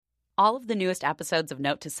All of the newest episodes of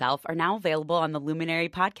Note to Self are now available on the Luminary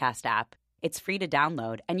podcast app. It's free to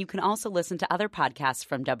download, and you can also listen to other podcasts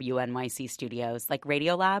from WNYC Studios like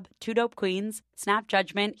Radiolab, Two Dope Queens, Snap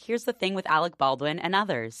Judgment, Here's the Thing with Alec Baldwin, and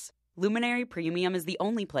others. Luminary Premium is the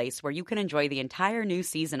only place where you can enjoy the entire new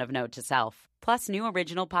season of Note to Self, plus new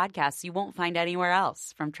original podcasts you won't find anywhere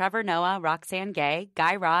else, from Trevor Noah, Roxanne Gay,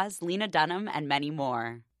 Guy Raz, Lena Dunham, and many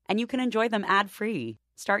more. And you can enjoy them ad-free.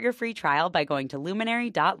 Start your free trial by going to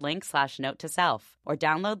luminary.link/note-to-self or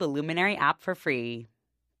download the Luminary app for free.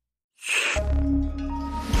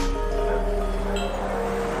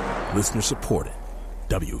 Listener supported.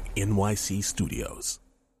 WNYC Studios.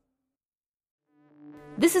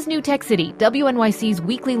 This is New Tech City, WNYC's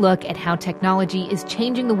weekly look at how technology is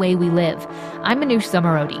changing the way we live. I'm Manoush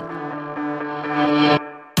Zomorodi.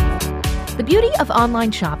 The beauty of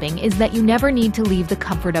online shopping is that you never need to leave the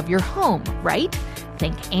comfort of your home, right?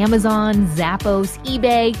 Think Amazon, Zappos,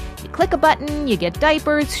 eBay. You click a button, you get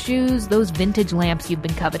diapers, shoes, those vintage lamps you've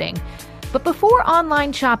been coveting. But before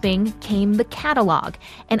online shopping came the catalog,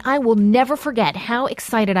 and I will never forget how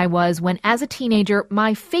excited I was when, as a teenager,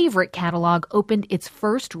 my favorite catalog opened its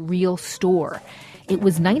first real store. It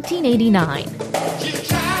was 1989.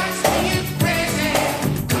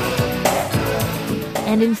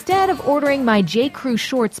 And instead of ordering my J. Crew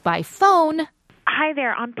shorts by phone... Hi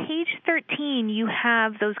there. On page 13, you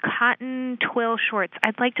have those cotton twill shorts.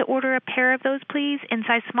 I'd like to order a pair of those, please, in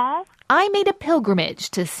size small. I made a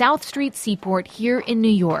pilgrimage to South Street Seaport here in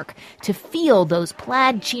New York to feel those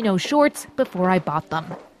plaid chino shorts before I bought them.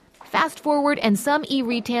 Fast forward, and some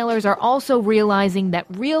e-retailers are also realizing that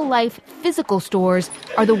real-life physical stores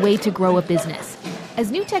are the way to grow a business.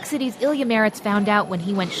 As New Tech City's Ilya Meritz found out when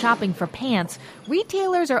he went shopping for pants,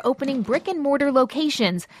 retailers are opening brick-and-mortar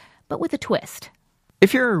locations, but with a twist.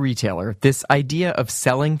 If you're a retailer, this idea of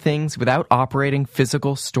selling things without operating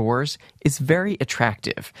physical stores is very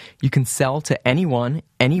attractive. You can sell to anyone,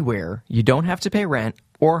 anywhere. You don't have to pay rent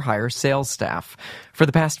or hire sales staff. For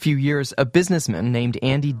the past few years, a businessman named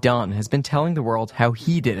Andy Dunn has been telling the world how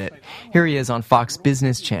he did it. Here he is on Fox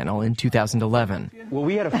Business Channel in 2011. Well,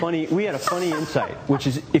 we had a funny insight, which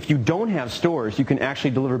is if you don't have stores, you can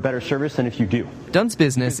actually deliver better service than if you do. Dunn's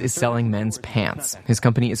business is selling men's pants. His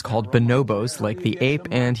company is called Bonobos, like the ape,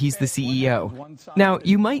 and he's the CEO. Now,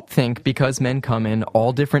 you might think because men come in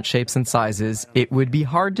all different shapes and sizes, it would be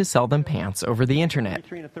hard to sell them pants over the internet.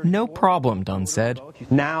 No problem, Dunn said.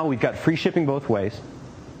 Now we've got free shipping both ways,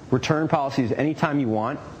 return policies anytime you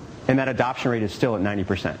want, and that adoption rate is still at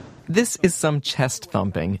 90%. This is some chest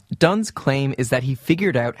thumping. Dunn's claim is that he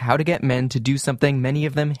figured out how to get men to do something many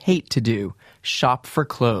of them hate to do, shop for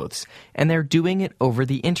clothes. And they're doing it over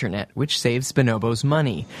the internet, which saves Bonobos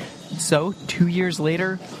money. So, 2 years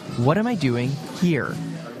later, what am I doing here?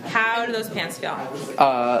 How do those pants feel?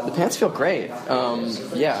 The pants feel great. I'm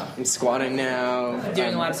squatting now.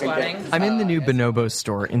 Doing a lot of squatting? I'm in the new Bonobos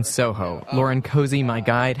store in Soho. Lauren Cozy, my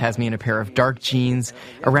guide, has me in a pair of dark jeans.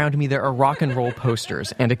 Around me there are rock and roll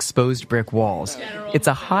posters and exposed brick walls. It's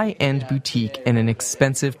a high-end boutique in an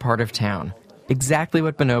expensive part of town. Exactly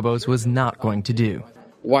what Bonobos was not going to do.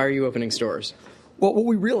 Why are you opening stores? Well, what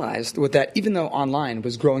we realized was that even though online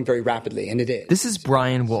was growing very rapidly, and it is. This is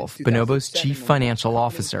Brian Wolf, Bonobos' chief financial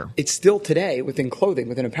officer. It still today, within clothing,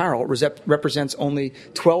 within apparel, represents only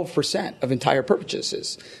 12% of entire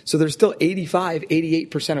purchases. So there's still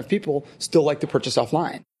 88% of people still like to purchase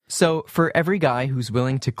offline. So for every guy who's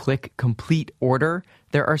willing to click complete order,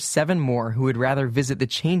 there are 7 more who would rather visit the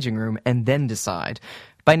changing room and then decide.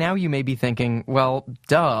 By now you may be thinking, well,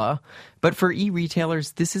 duh. But for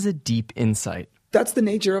e-retailers, this is a deep insight. That's the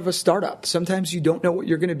nature of a startup. Sometimes you don't know what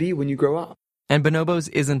you're going to be when you grow up. And Bonobos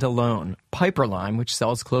isn't alone. Piperlime, which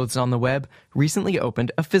sells clothes on the web, recently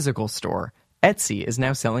opened a physical store. Etsy is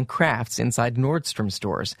now selling crafts inside Nordstrom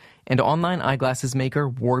stores. And online eyeglasses maker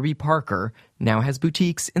Warby Parker now has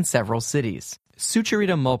boutiques in several cities.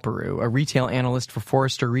 Sucharita Mulparu, a retail analyst for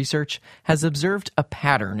Forrester Research, has observed a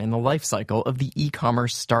pattern in the life cycle of the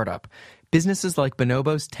e-commerce startup. Businesses like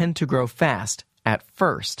Bonobos tend to grow fast at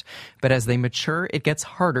first, but as they mature, it gets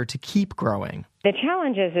harder to keep growing. The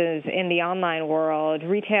challenge is in the online world,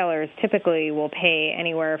 retailers typically will pay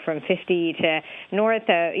anywhere from $20 to north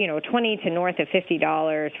of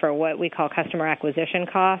 $50 for what we call customer acquisition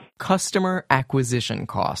costs. Customer acquisition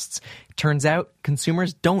costs. Turns out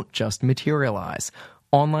consumers don't just materialize.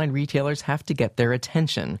 Online retailers have to get their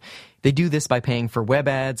attention. They do this by paying for web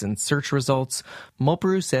ads and search results.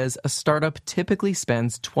 Mulperu says a startup typically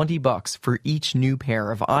spends $20 for each new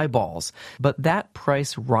pair of eyeballs, but that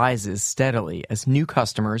price rises steadily as new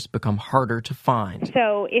customers become harder to find.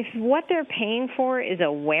 So if what they're paying for is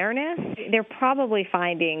awareness, they're probably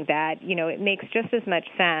finding that, it makes just as much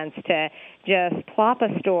sense to just plop a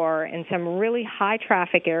store in some really high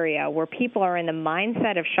traffic area where people are in the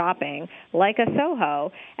mindset of shopping, like a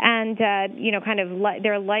Soho, and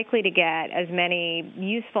they're likely to get as many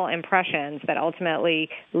useful impressions that ultimately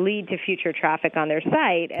lead to future traffic on their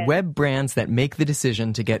site. Web brands that make the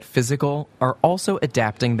decision to get physical are also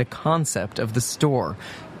adapting the concept of the store.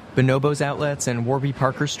 Bonobos outlets and Warby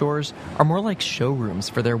Parker stores are more like showrooms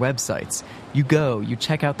for their websites. You go, you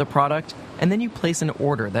check out the product, and then you place an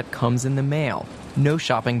order that comes in the mail. No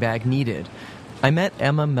shopping bag needed. I met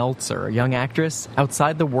Emma Meltzer, a young actress,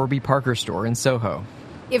 outside the Warby Parker store in Soho.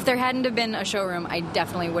 If there hadn't have been a showroom, I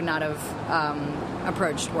definitely would not have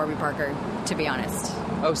approached Warby Parker, to be honest.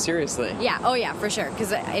 Oh, seriously? Yeah, for sure.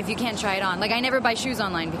 Because if you can't try it on, I never buy shoes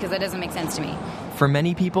online because that doesn't make sense to me. For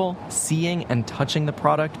many people, seeing and touching the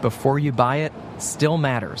product before you buy it still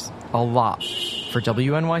matters a lot. For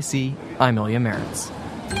WNYC, I'm Ilya Meritz.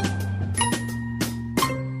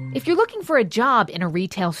 If you're looking for a job in a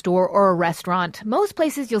retail store or a restaurant, most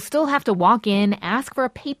places you'll still have to walk in, ask for a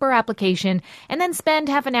paper application, and then spend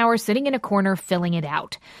half an hour sitting in a corner filling it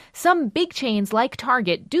out. Some big chains like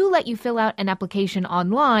Target do let you fill out an application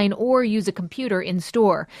online or use a computer in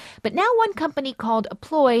store. But now one company called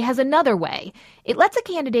Apploy has another way. It lets a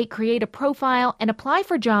candidate create a profile and apply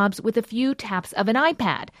for jobs with a few taps of an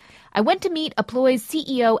iPad. I went to meet Apploy's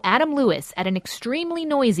CEO Adam Lewis at an extremely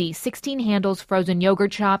noisy 16 Handles frozen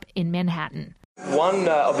yogurt shop in Manhattan. One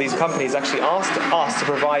of these companies actually asked us to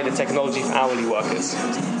provide a technology for hourly workers.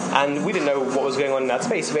 And we didn't know what was going on in that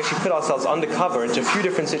space. So we actually put ourselves undercover into a few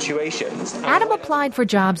different situations. Adam applied for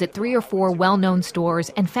jobs at 3 or 4 well-known stores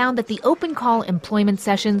and found that the open call employment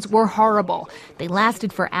sessions were horrible. They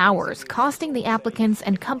lasted for hours, costing the applicants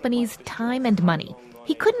and companies time and money.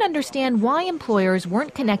 He couldn't understand why employers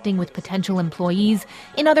weren't connecting with potential employees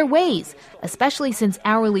in other ways, especially since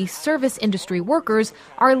hourly service industry workers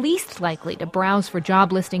are least likely to browse for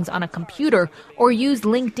job listings on a computer or use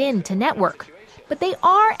LinkedIn to network. But they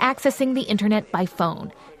are accessing the internet by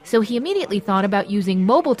phone. So he immediately thought about using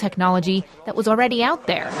mobile technology that was already out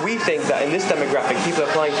there. We think that in this demographic, people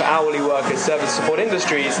applying for hourly workers, service support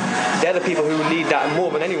industries, they're the people who need that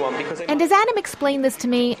more than anyone. And as Adam explained this to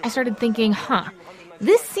me, I started thinking,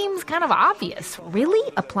 this seems kind of obvious.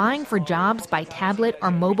 Really? Applying for jobs by tablet or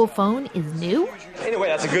mobile phone is new? In a way,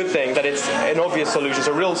 that's a good thing, that it's an obvious solution, it's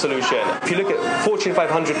a real solution. If you look at Fortune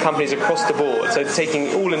 500 companies across the board, so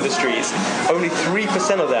taking all industries, only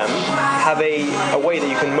 3% of them have a way that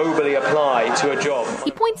you can mobily apply to a job. He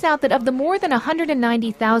points out that of the more than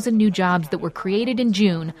 190,000 new jobs that were created in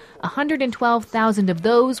June, 112,000 of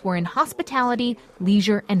those were in hospitality,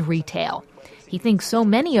 leisure, and retail. He thinks so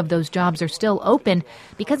many of those jobs are still open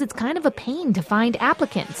because it's kind of a pain to find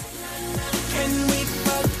applicants.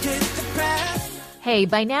 Hey,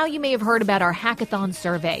 by now you may have heard about our hackathon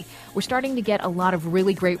survey. We're starting to get a lot of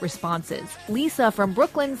really great responses. Lisa from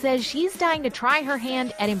Brooklyn says she's dying to try her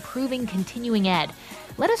hand at improving continuing ed.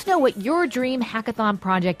 Let us know what your dream hackathon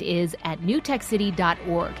project is at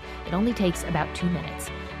newtechcity.org. It only takes about 2 minutes.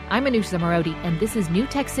 I'm Anousheh Zomorodi, and this is New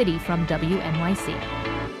Tech City from WNYC.